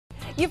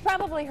You've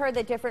probably heard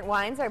that different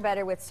wines are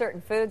better with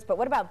certain foods, but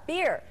what about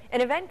beer?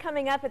 An event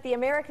coming up at the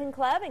American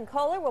Club in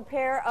Kohler will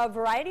pair a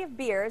variety of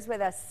beers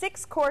with a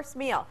 6-course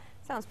meal.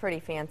 Sounds pretty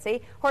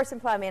fancy. Horse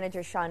and Plow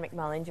manager Sean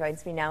McMullen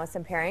joins me now with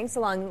some pairings,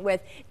 along with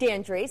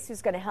Dan Drees,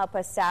 who's going to help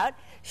us out.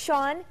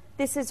 Sean,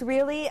 this is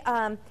really,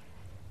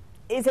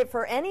 is it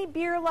for any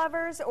beer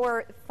lovers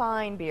or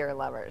fine beer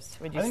lovers,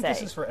 would you say? I think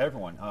this is for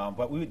everyone,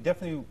 but we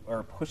definitely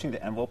are pushing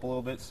the envelope a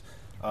little bit.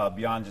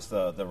 Beyond just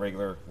the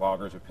regular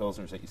lagers or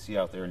pilsners that you see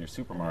out there in your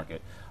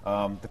supermarket.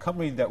 The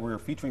company that we're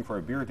featuring for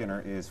a beer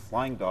dinner is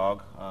Flying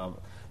Dog.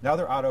 Now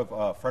they're out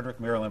of Frederick,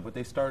 Maryland, but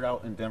they started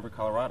out in Denver,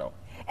 Colorado.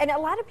 And a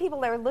lot of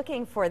people are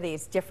looking for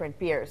these different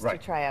beers to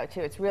Right. try out,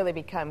 too. It's really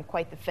become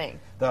quite the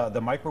thing.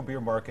 The micro beer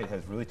market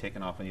has really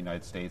taken off in the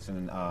United States,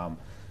 and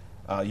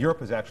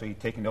Europe is actually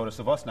taking notice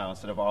of us now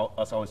instead of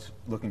us always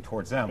looking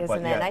towards them.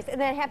 Isn't that nice?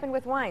 And that happened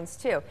with wines,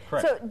 too.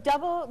 Correct. So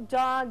Double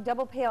Dog,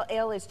 Double Pale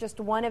Ale is just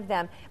one of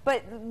them.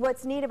 But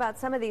what's neat about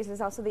some of these is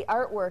also the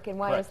artwork, and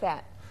why Correct. is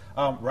that?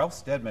 Ralph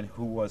Steadman,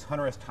 who was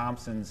Hunter S.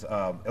 Thompson's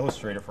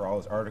illustrator for all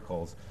his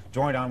articles,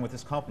 joined on with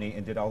his company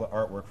and did all the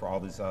artwork for all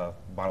these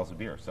bottles of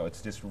beer. So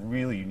it's just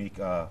really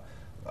unique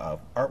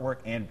artwork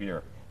and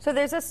beer. So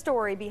there's a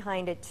story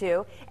behind it,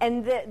 too.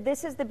 And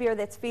this is the beer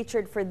that's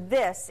featured for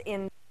this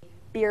in the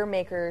Beer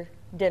Maker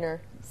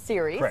Dinner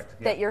series. Correct,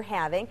 yeah. That you're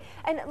having.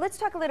 And let's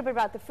talk a little bit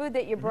about the food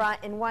that you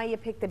brought and why you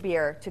picked the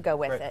beer to go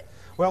with Right. it.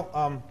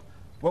 Well,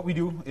 what we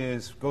do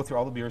is go through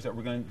all the beers that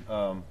we're going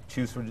to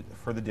choose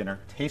for the dinner,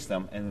 taste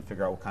them, and then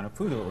figure out what kind of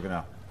food that we're going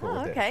to put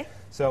with okay. it.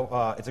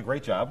 So it's a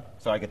great job.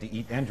 So I get to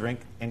eat and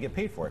drink and get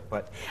paid for it.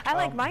 But I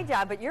like my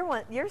job, but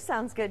yours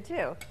sounds good,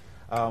 too.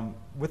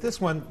 with this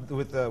one,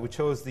 we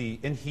chose the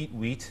in heat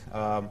wheat.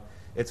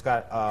 It's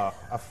got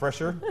a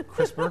fresher,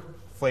 crisper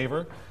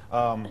flavor.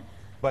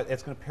 But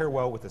it's going to pair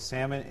well with the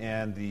salmon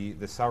and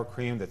the sour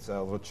cream that's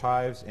a little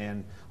chives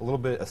and a little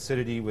bit of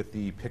acidity with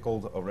the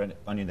pickled red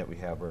onion that we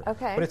have.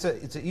 Okay. But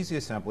it's an easy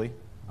assembly.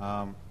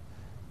 A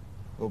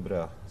little bit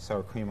of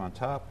sour cream on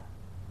top.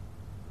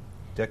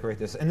 Decorate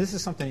this, and this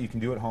is something you can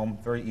do at home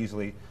very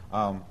easily.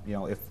 You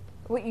know, if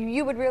Well,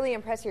 you would really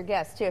impress your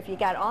guests too if you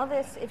got all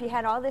this. If you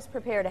had all this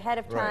prepared ahead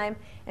of time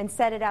and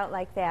set it out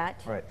like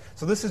that. Right.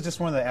 So this is just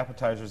one of the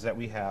appetizers that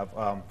we have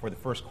for the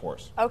first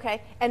course.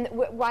 Okay. And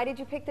why did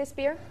you pick this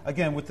beer?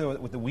 Again, with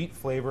the wheat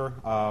flavor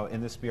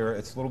in this beer,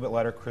 it's a little bit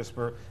lighter,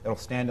 crisper. It'll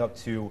stand up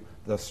to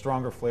the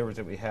stronger flavors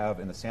that we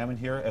have in the salmon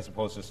here, as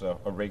opposed to just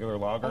a regular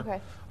lager.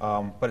 Okay.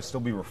 But it still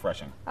be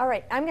refreshing. All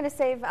right. I'm going to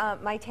save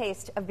my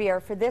taste of beer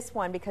for this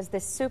one because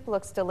this soup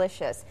looks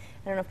delicious.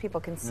 I don't know if people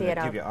can see it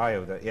Give on. you an eye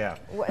of that. Yeah.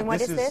 And what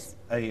is this?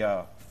 This is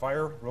a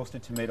fire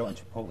roasted tomato and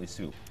chipotle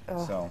soup.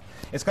 So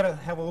it's got to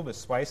have a little bit of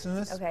spice in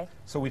this. Okay.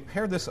 So we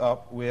paired this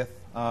up with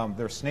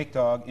their Snake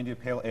Dog India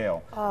Pale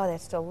Ale. Oh,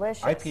 that's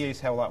delicious. IPAs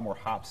have a lot more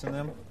hops in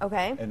them.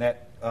 Okay. And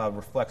that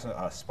reflects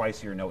a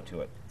spicier note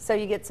to it. So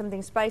you get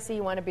something spicy,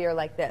 you want a beer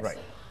like this. Right.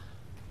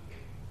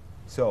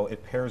 So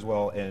it pairs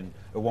well, and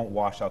it won't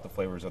wash out the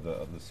flavors of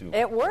the soup.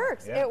 It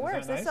works. Yeah, It works.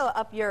 isn't that This nice? will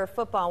up your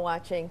football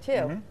watching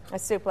too. A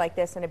soup like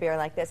this and a beer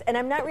like this. And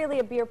I'm not really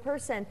a beer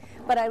person,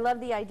 but I love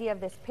the idea of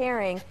this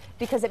pairing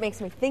because it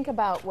makes me think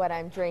about what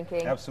I'm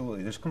drinking.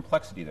 Absolutely. There's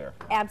complexity there.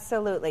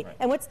 Absolutely. Right.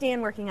 And what's Dan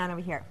working on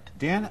over here?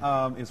 Dan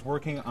is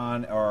working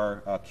on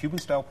our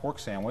Cuban-style pork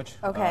sandwich.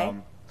 Okay.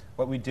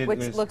 What we did Which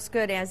was looks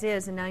good as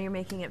is, and now you're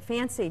making it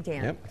fancy,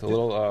 Dan. Yep, with a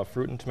little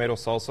fruit and tomato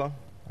salsa,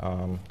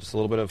 just a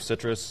little bit of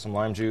citrus, some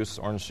lime juice,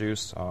 orange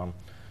juice.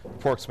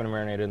 Pork's been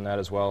marinated in that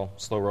as well,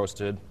 slow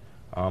roasted.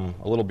 A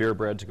little beer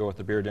bread to go with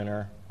the beer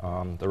dinner,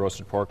 the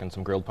roasted pork, and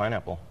some grilled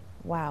pineapple.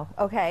 Wow.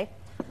 Okay.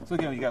 So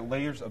again, you got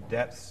layers of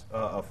depths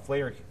of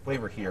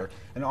flavor here,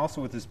 and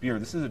also with this beer,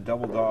 this is a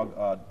Double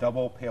Dog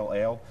Double Pale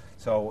Ale.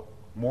 So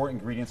more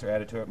ingredients are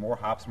added to it, more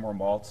hops, more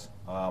malts,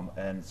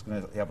 and it's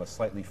going to have a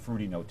slightly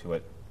fruity note to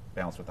it,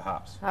 balanced with the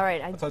hops. All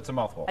right. So it's a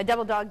mouthful. I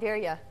double dog dare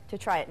you to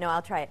try it. No,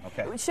 I'll try it.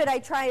 Okay. Should I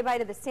try a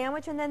bite of the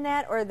sandwich and then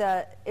that, or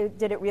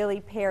did it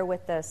really pair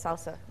with the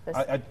salsa?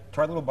 I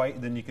try a little bite,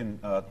 and then you can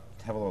have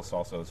a little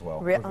salsa as well.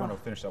 If you want to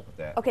finish up with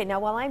that. Okay, now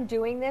while I'm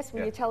doing this,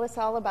 will Yeah. you tell us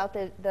all about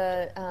the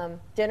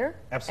dinner?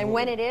 Absolutely. And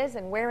when it is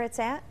and where it's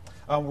at?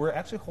 We're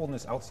actually holding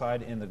this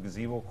outside in the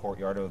gazebo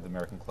courtyard of the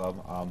American Club.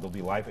 There'll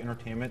be live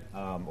entertainment,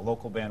 a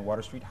local band,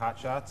 Water Street Hot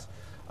Shots,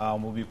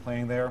 will be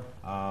playing there.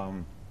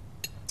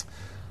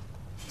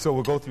 So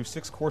we'll go through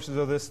 6 courses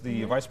of this.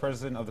 The vice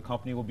president of the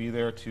company will be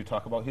there to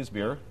talk about his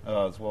beer,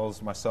 as well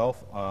as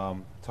myself,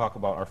 talk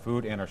about our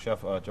food, and our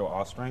chef, Joe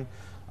Ostring.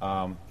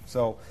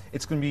 So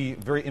it's going to be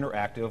very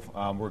interactive.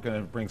 We're going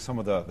to bring some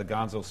of the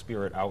gonzo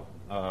spirit out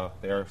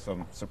there,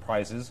 some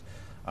surprises.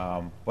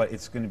 But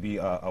it's going to be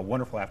a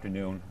wonderful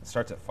afternoon. It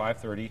starts at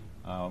 5:30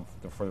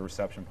 for the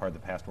reception part of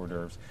the past hors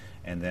d'oeuvres,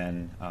 and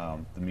then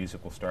the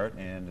music will start,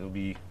 and it'll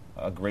be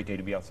a great day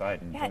to be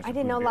outside. And Yeah, drink I some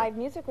didn't food know and beer. live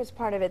music was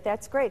part of it.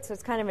 That's great. So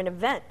it's kind of an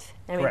event.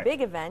 I mean, Correct.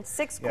 big event.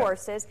 6 Yeah.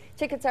 courses.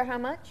 Tickets are how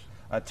much?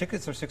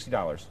 Tickets are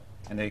 $60,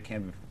 and they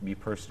can be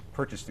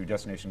purchased through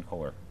Destination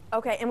Kohler.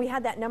 Okay, and we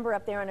had that number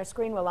up there on our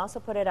screen. We'll also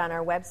put it on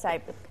our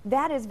website.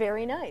 That is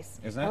very nice.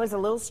 Isn't it? That was a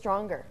little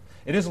stronger.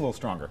 It is a little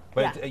stronger,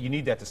 but Yeah. you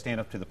need that to stand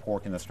up to the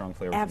pork and the strong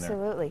flavors in there.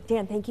 Absolutely.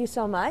 Dan, thank you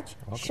so much.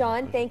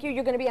 Sean, thank you.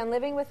 You're going to be on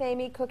Living with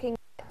Amy cooking.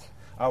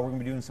 We're going to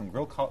be doing some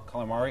grilled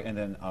calamari and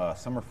then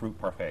summer fruit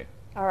parfait.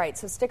 All right,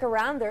 so stick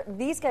around.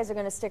 These guys are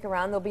going to stick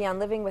around. They'll be on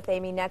Living with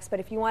Amy next.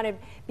 But if you want to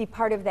be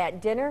part of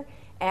that dinner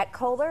at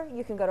Kohler,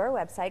 you can go to our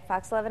website,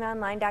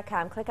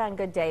 fox11online.com, click on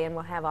Good Day, and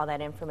we'll have all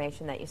that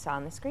information that you saw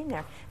on the screen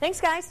there.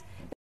 Thanks, guys.